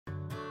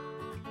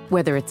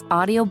Whether it's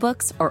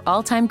audiobooks or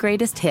all-time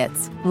greatest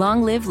hits,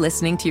 long live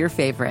listening to your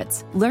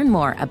favorites. Learn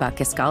more about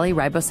Kisqali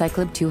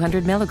Ribociclib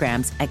 200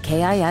 milligrams at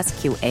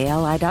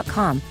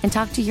KISQALI.com and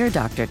talk to your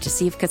doctor to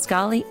see if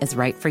Kisqali is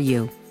right for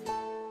you.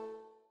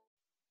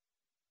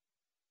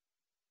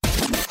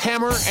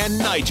 Hammer and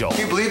Nigel. Can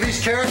you believe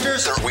these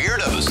characters are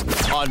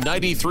weirdos? On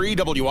 93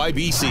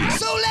 WIBC.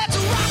 So let's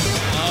rock it!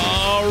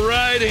 All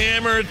right,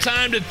 Hammer,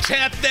 time to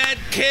tap that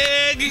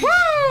keg. Woo!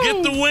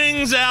 Get the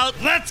wings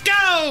out. Let's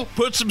go.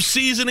 Put some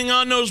seasoning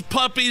on those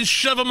puppies.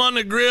 Shove them on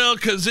the grill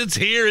because it's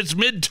here. It's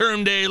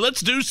midterm day.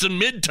 Let's do some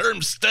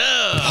midterm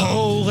stuff.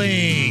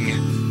 Polling.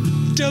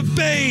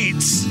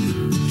 Debates.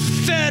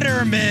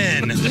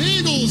 Fetterman. The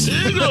Eagles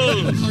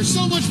are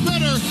so much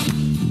better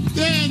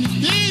than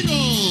the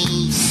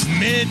Eagles.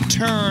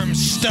 Midterm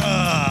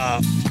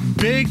stuff.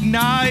 Big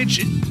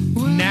Nige,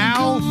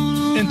 now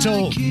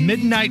until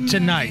midnight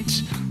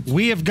tonight,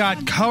 we have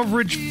got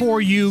coverage for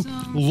you.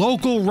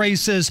 Local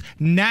races,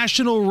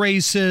 national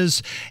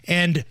races,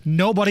 and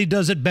nobody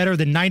does it better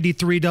than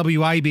 93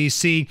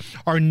 WIBC.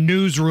 Our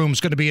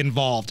newsroom's going to be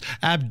involved.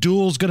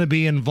 Abdul's going to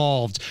be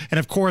involved. And,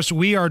 of course,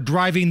 we are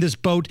driving this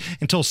boat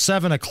until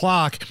 7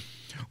 o'clock.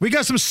 We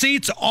got some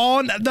seats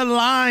on the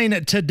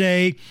line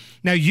today.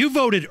 Now, you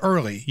voted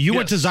early. You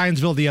went to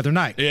Zionsville the other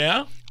night.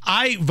 Yeah?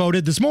 I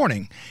voted this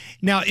morning.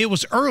 Now, it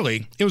was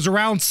early. It was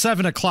around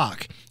 7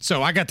 o'clock.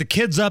 So I got the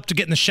kids up to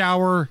get in the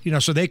shower,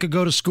 so they could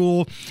go to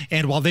school.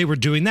 And while they were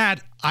doing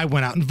that, I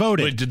went out and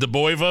voted. Wait, did the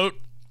boy vote?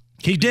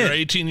 He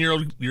did. Your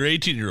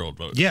 18-year-old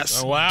vote.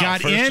 Yes. Oh, wow.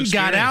 Got First in, experience.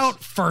 got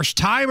out, first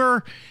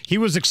timer. He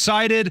was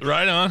excited.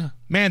 Right on.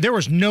 Man, there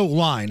was no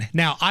line.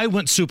 Now, I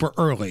went super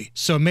early,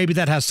 so maybe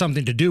that has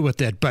something to do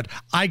with it. But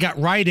I got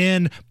right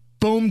in.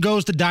 Boom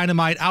goes the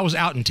dynamite. I was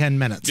out in 10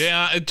 minutes.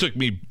 Yeah, it took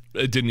me.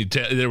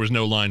 There was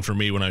no line for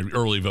me when I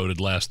early voted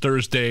last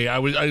Thursday. I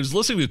was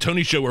listening to the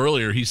Tony show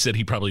earlier. He said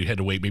he probably had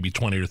to wait maybe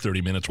 20 or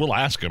 30 minutes. We'll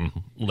ask him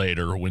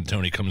later when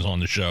Tony comes on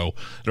the show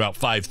at about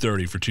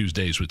 5:30 for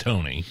Tuesdays with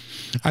Tony.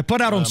 I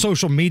put out on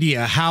social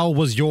media, how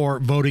was your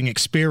voting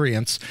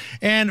experience?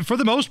 And for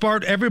the most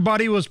part,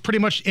 everybody was pretty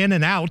much in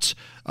and out.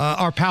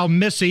 Our pal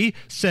Missy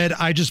said,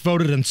 I just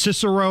voted in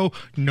Cicero,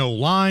 no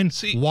line,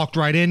 walked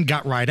right in,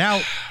 got right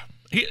out.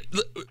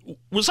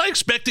 Was I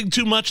expecting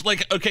too much?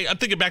 Like, okay, I'm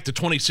thinking back to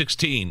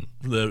 2016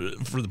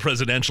 for the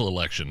presidential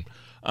election.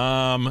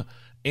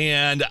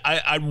 And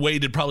I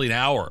waited probably an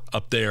hour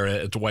up there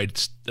at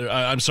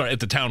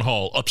the town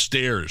hall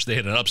upstairs. They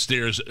had an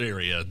upstairs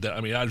area.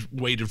 I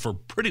waited for a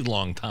pretty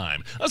long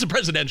time. That was a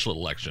presidential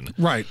election.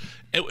 Right.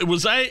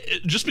 Was I,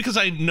 just because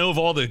I know of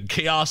all the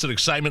chaos and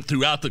excitement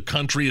throughout the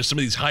country of some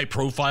of these high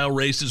profile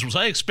races, was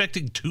I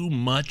expecting too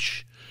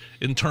much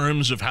in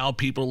terms of how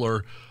people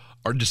are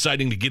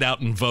deciding to get out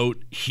and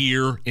vote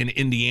here in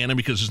Indiana,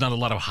 because there's not a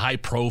lot of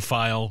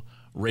high-profile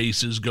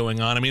races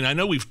going on? I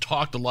know we've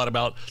talked a lot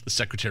about the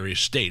Secretary of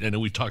State. I know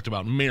we've talked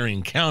about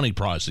Marion County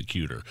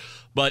prosecutor.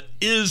 But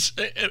this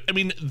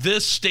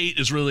state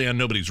is really on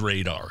nobody's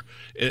radar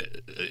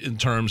in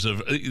terms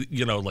of,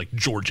 like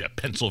Georgia,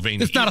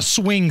 Pennsylvania. It's not a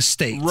swing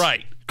state.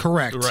 Right.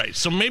 Correct. Right.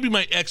 So maybe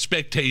my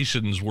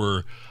expectations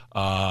were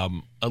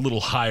a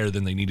little higher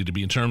than they needed to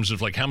be in terms of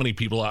like how many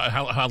people,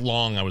 how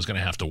long I was going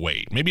to have to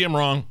wait. Maybe I'm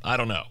wrong. I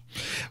don't know.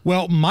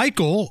 Well,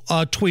 Michael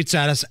tweets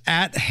at us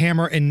at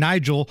Hammer and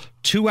Nigel,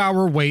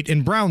 2-hour wait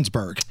in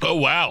Brownsburg. Oh,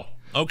 wow.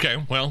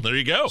 Okay, well, there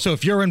you go. So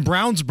if you're in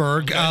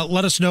Brownsburg,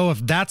 let us know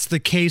if that's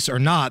the case or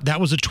not. That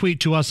was a tweet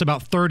to us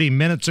about 30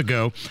 minutes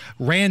ago.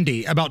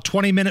 Randy, about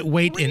 20-minute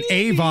wait in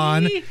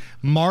Avon.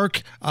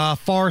 Mark,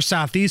 far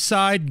southeast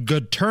side,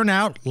 good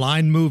turnout.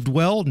 Line moved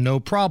well, no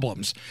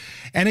problems.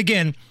 And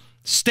again,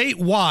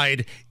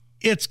 statewide,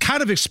 it's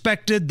kind of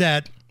expected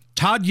that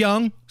Todd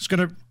Young is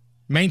going to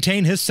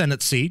maintain his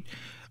Senate seat.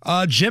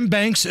 Jim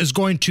Banks is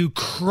going to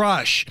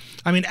crush,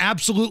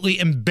 absolutely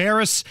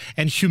embarrass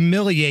and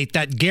humiliate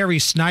that Gary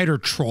Snyder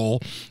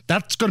troll.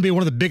 That's going to be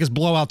one of the biggest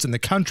blowouts in the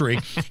country.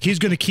 He's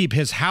going to keep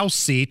his House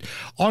seat.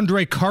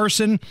 Andre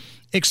Carson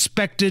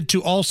expected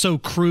to also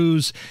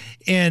cruise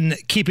in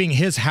keeping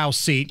his House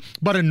seat.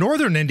 But in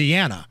northern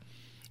Indiana,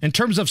 in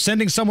terms of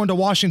sending someone to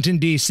Washington,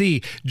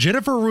 D.C.,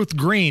 Jennifer Ruth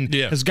Green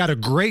has got a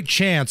great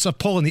chance of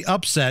pulling the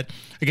upset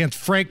against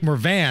Frank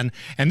Mervan,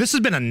 and this has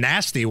been a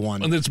nasty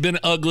one. And it's been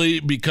ugly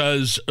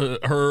because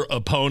her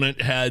opponent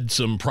had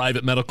some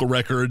private medical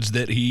records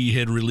that he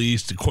had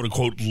released,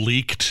 quote-unquote,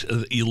 leaked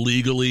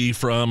illegally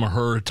from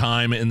her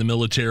time in the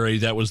military.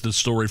 That was the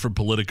story from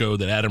Politico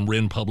that Adam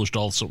Wren published,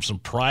 also some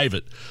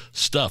private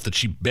stuff that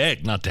she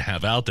begged not to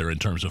have out there in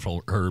terms of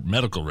her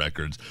medical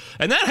records.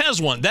 And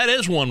that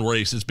is one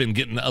race that's been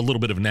getting a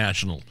little bit of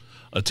national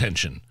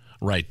attention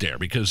right there,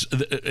 because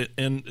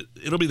and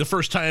it'll be the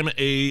first time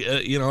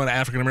an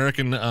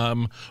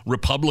African-American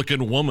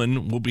Republican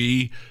woman will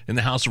be in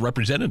the House of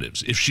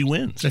Representatives if she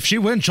wins. If she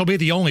wins, she'll be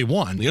the only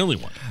one. The only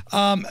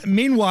one.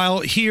 Meanwhile,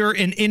 here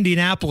in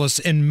Indianapolis,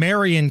 in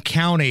Marion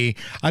County,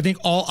 I think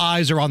all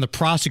eyes are on the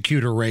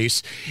prosecutor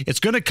race. It's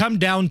going to come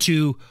down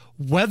to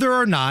whether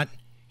or not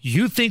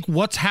you think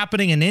what's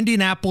happening in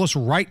Indianapolis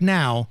right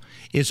now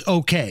is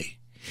okay.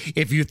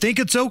 If you think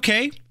it's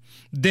okay,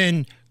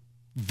 then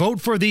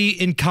vote for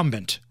the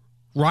incumbent,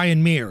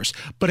 Ryan Mears.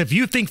 But if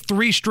you think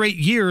 3 straight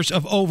years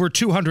of over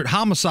 200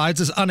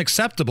 homicides is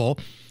unacceptable,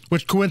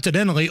 which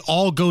coincidentally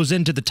all goes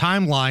into the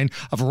timeline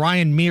of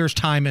Ryan Mears'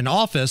 time in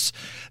office,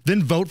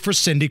 then vote for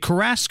Cindy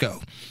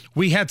Carrasco.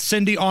 We had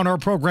Cindy on our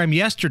program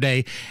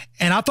yesterday,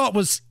 and I thought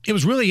it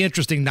was really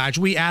interesting,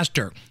 Nigel. We asked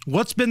her,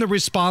 what's been the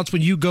response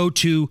when you go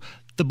to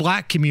the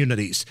black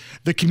communities,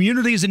 the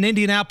communities in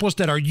Indianapolis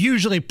that are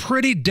usually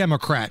pretty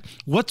Democrat?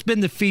 What's been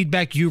the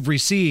feedback you've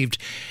received?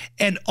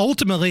 And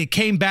ultimately, it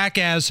came back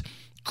as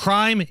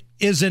crime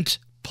isn't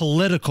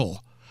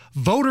political.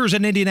 Voters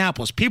in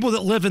Indianapolis, people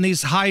that live in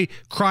these high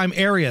crime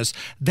areas,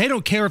 they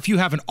don't care if you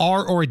have an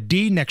R or a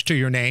D next to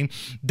your name.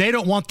 They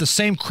don't want the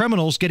same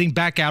criminals getting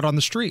back out on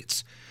the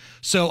streets.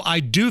 So I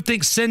do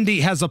think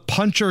Cindy has a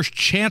puncher's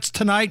chance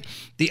tonight.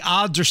 The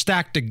odds are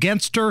stacked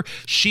against her.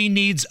 She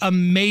needs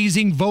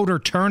amazing voter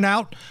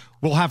turnout.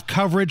 We'll have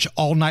coverage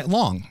all night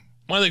long.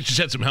 Well, I think she's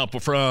had some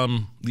help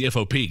from the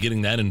FOP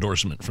getting that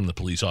endorsement from the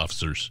police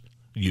officers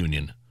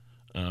union.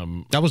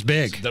 That was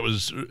big. That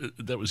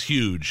was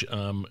huge.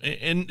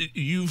 And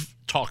you've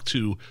talked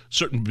to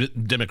certain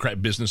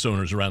Democrat business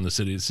owners around the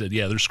city that said,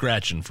 yeah, they're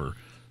scratching for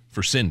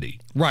Cindy.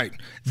 Right.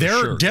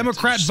 Their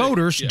Democrat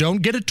voters,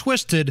 don't get it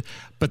twisted,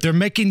 but they're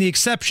making the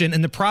exception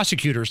in the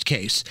prosecutor's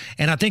case.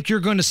 And I think you're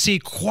going to see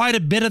quite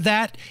a bit of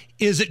that.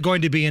 Is it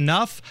going to be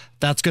enough?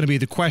 That's going to be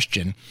the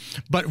question.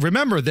 But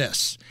remember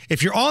this,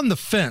 if you're on the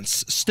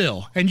fence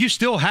still, and you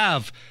still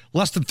have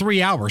less than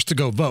 3 hours to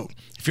go vote,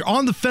 if you're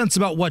on the fence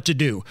about what to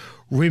do,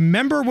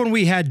 remember when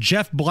we had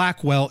Jeff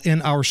Blackwell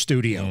in our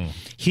studio.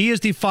 He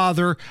is the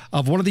father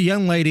of one of the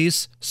young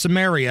ladies,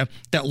 Samaria,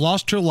 that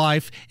lost her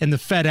life in the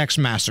FedEx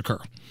massacre.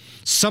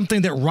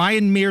 Something that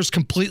Ryan Mears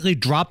completely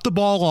dropped the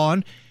ball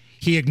on.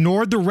 He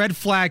ignored the red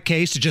flag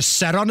case. It just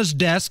sat on his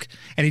desk,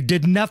 and he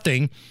did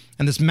nothing.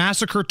 And this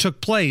massacre took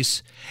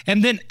place.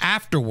 And then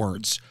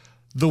afterwards,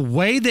 the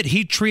way that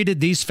he treated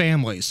these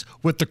families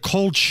with the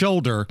cold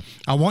shoulder,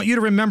 I want you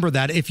to remember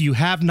that if you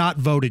have not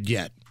voted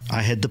yet.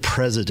 I had the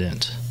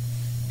president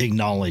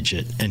acknowledge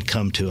it and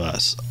come to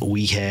us.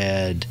 We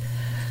had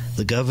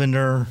the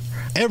governor,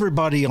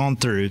 everybody on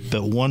through,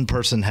 but one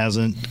person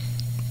hasn't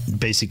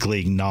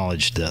basically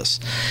acknowledged this.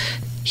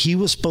 He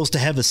was supposed to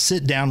have a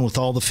sit down with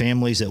all the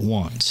families at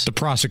once. The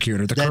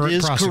prosecutor, the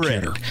current prosecutor. That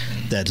is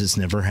correct. That has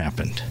never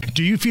happened.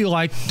 Do you feel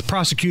like the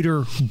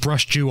prosecutor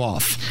brushed you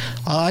off?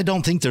 I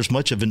don't think there's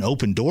much of an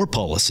open door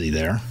policy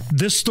there.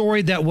 This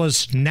story that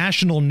was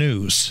national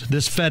news,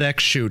 this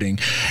FedEx shooting,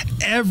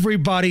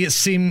 everybody, it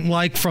seemed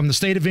like from the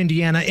state of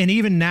Indiana and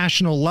even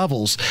national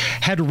levels,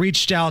 had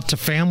reached out to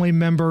family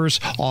members,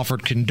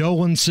 offered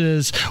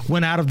condolences,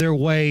 went out of their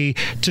way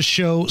to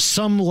show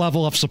some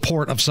level of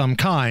support of some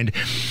kind.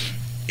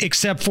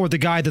 Except for the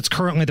guy that's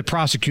currently the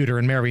prosecutor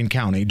in Marion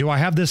County. Do I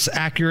have this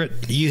accurate?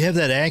 You have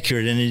that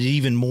accurate, and it's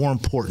even more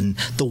important.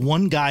 The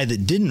one guy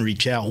that didn't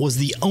reach out was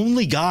the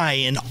only guy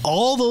in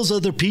all those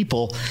other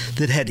people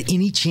that had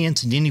any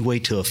chance in any way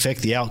to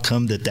affect the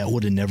outcome that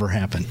would have never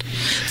happened.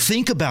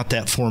 Think about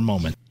that for a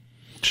moment.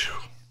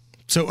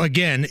 So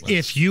again,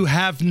 if you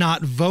have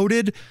not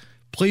voted,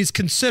 please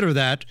consider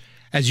that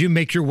as you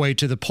make your way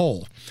to the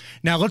poll.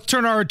 Now let's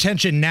turn our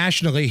attention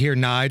nationally here,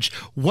 Nige.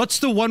 What's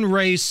the one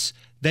race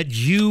that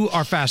you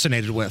are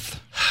fascinated with?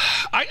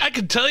 I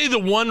can tell you the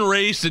one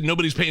race that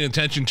nobody's paying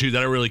attention to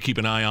that I really keep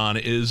an eye on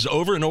is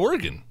over in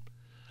Oregon.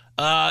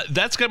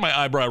 That's got my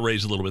eyebrow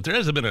raised a little bit. There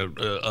hasn't been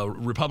a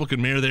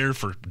Republican mayor there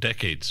for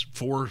decades,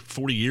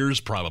 40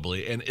 years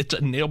probably, and it's a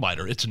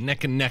nail-biter. It's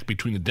neck and neck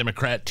between the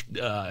Democrat,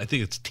 I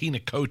think it's Tina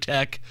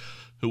Kotek,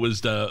 who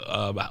was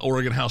the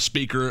Oregon House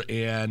Speaker,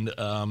 and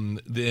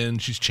then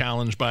she's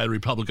challenged by a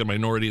Republican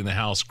minority in the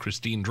House,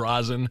 Christine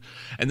Drazen.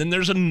 And then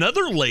there's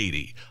another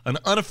lady, an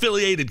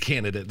unaffiliated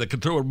candidate that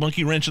could throw a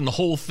monkey wrench in the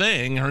whole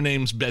thing. Her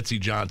name's Betsy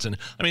Johnson.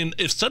 I mean,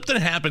 if something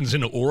happens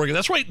in Oregon,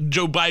 that's why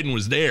Joe Biden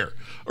was there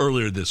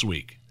earlier this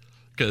week,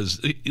 because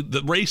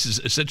the race is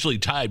essentially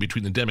tied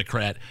between the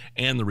Democrat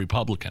and the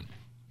Republican.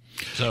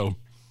 So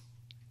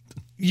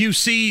you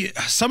see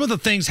some of the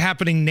things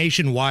happening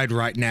nationwide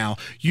right now.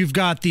 You've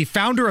got the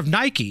founder of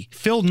Nike,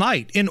 Phil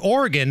Knight, in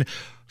Oregon,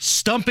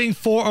 stumping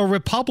for a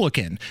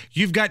Republican.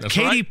 You've got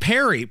Katy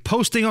Perry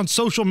posting on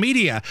social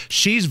media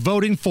she's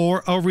voting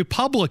for a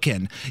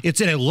Republican.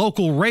 It's in a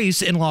local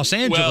race in Los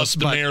Angeles. Well, it's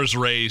the mayor's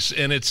race,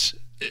 and it's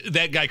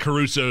that guy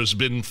Caruso's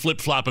been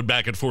flip-flopping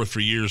back and forth for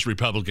years,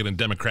 Republican and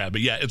Democrat.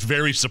 But yeah, it's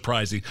very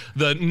surprising.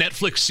 The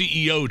Netflix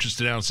CEO just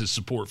announced his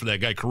support for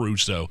that guy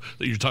Caruso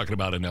that you're talking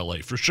about in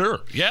L.A. for sure.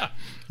 Yeah.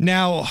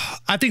 Now,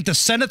 I think the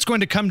Senate's going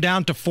to come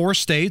down to 4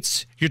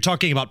 states. You're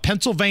talking about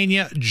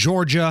Pennsylvania,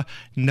 Georgia,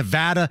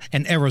 Nevada,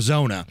 and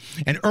Arizona.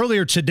 And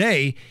earlier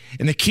today,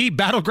 in the key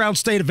battleground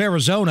state of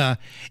Arizona,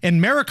 in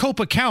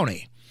Maricopa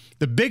County,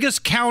 the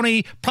biggest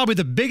county, probably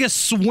the biggest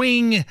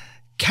swing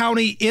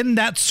county in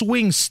that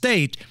swing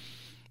state,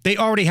 they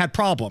already had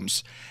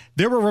problems.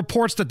 There were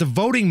reports that the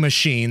voting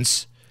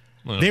machines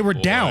They were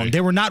down.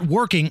 They were not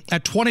working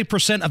at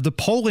 20% of the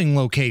polling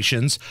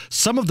locations.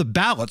 Some of the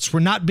ballots were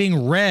not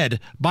being read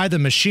by the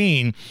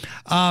machine.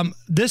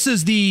 This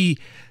is the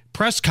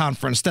press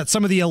conference that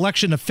some of the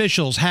election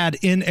officials had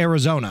in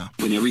Arizona.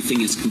 When everything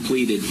is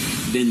completed,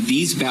 then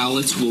these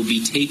ballots will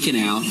be taken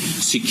out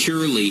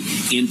securely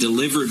and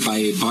delivered by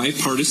a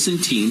bipartisan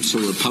team, so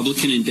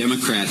Republican and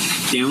Democrat,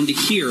 down to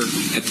here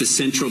at the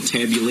Central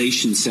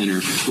Tabulation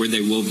Center where they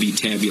will be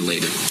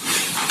tabulated.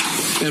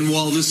 And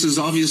while this is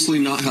obviously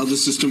not how the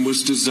system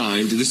was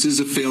designed, this is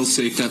a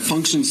fail-safe that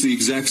functions the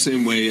exact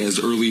same way as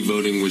early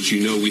voting, which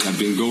you know we have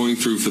been going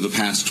through for the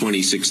past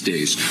 26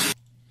 days.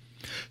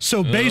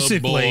 So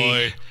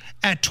basically,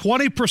 at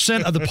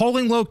 20% of the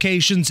polling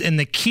locations in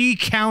the key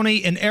county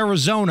in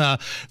Arizona,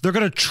 they're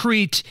going to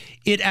treat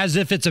it as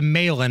if it's a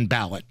mail-in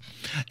ballot.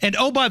 And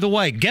oh, by the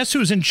way, guess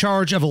who's in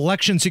charge of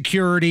election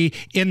security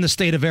in the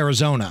state of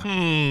Arizona?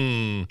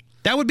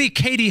 That would be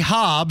Katie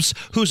Hobbs,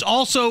 who's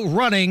also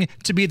running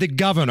to be the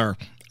governor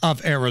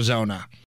of Arizona.